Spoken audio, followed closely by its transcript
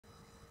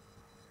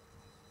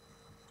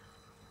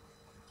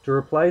To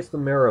replace the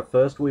mirror,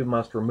 first we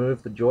must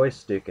remove the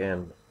joystick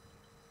end.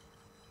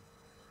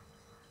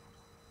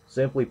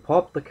 Simply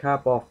pop the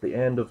cap off the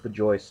end of the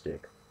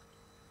joystick.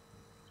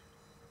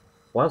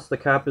 Once the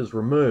cap is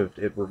removed,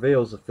 it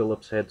reveals a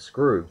Phillips head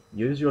screw.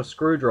 Use your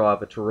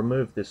screwdriver to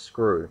remove this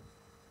screw.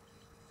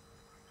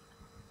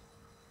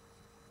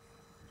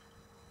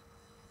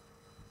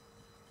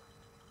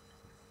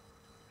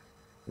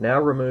 Now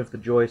remove the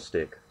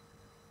joystick.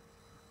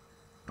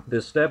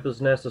 This step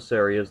is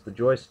necessary as the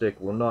joystick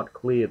will not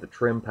clear the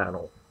trim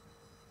panel.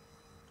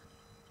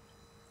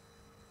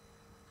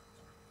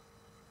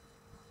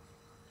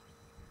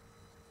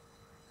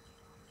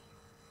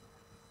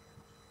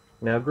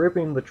 Now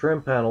gripping the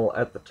trim panel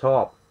at the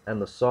top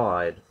and the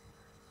side,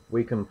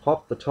 we can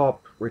pop the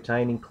top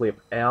retaining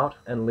clip out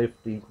and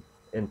lift the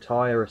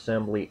entire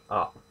assembly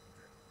up,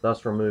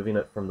 thus removing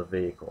it from the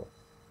vehicle.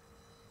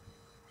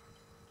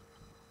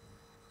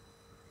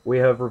 We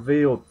have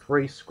revealed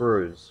 3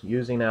 screws.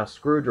 Using our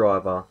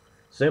screwdriver,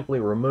 simply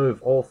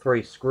remove all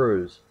 3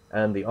 screws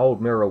and the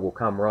old mirror will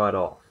come right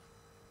off.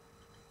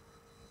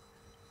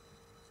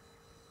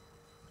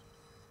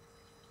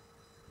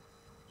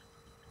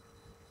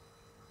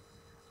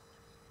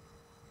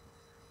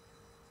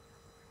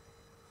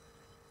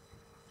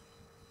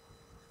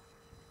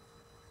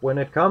 When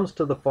it comes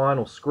to the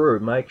final screw,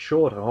 make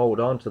sure to hold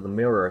on to the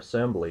mirror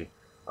assembly,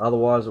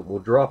 otherwise it will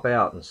drop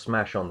out and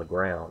smash on the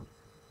ground.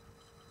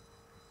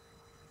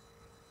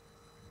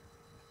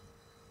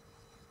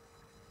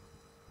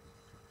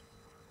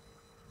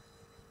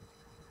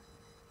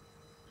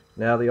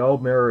 Now the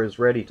old mirror is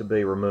ready to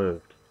be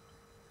removed.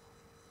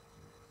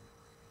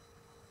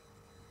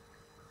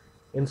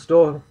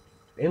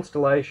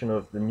 Installation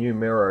of the new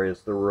mirror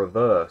is the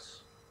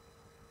reverse.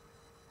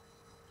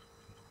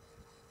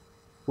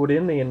 Put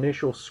in the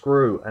initial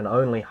screw and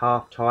only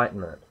half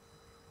tighten it.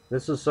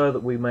 This is so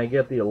that we may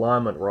get the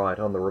alignment right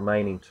on the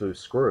remaining 2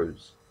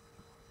 screws.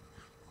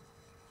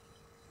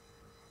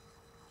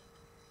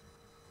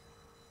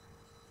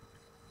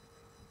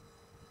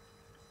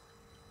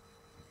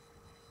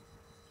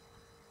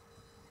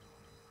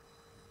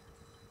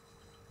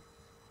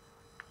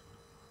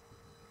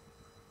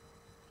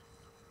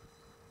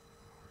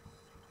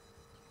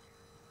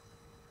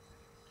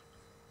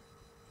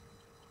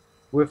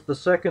 With the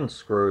second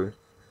screw,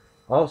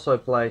 also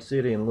place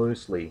it in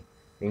loosely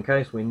in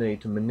case we need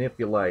to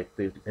manipulate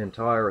the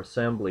entire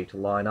assembly to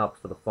line up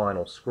for the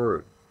final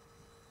screw.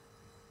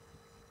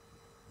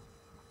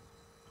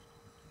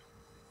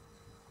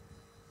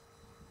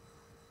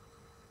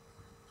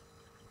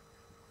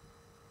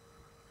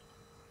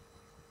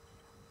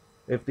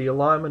 If the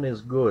alignment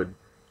is good,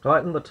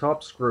 tighten the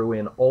top screw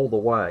in all the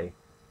way.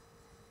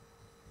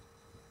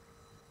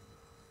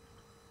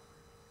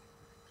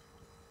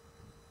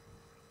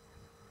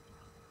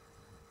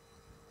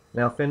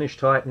 Now finish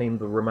tightening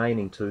the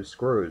remaining 2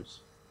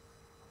 screws.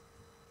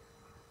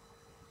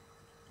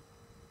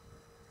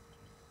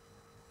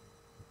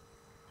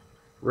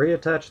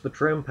 Reattach the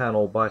trim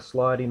panel by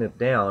sliding it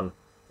down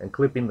and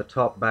clipping the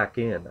top back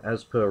in,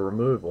 as per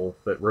removal,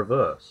 but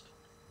reversed.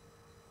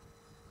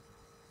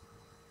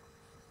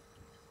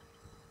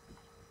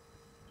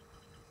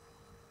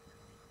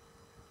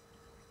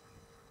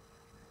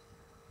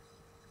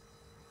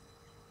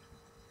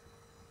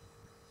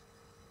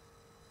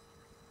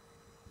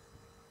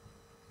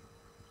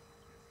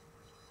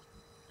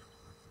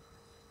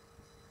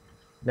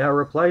 Now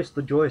replace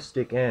the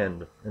joystick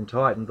end and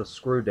tighten the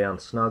screw down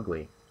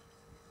snugly.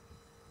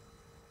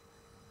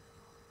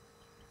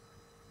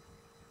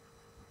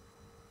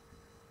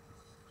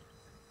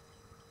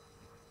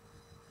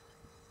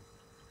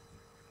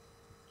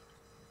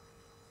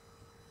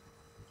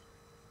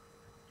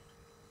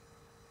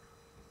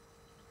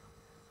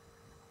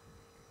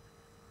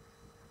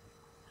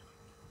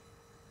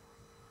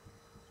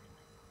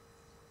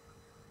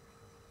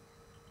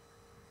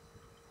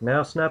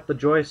 Now snap the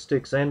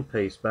joystick's end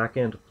piece back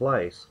into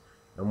place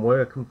and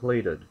we're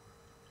completed.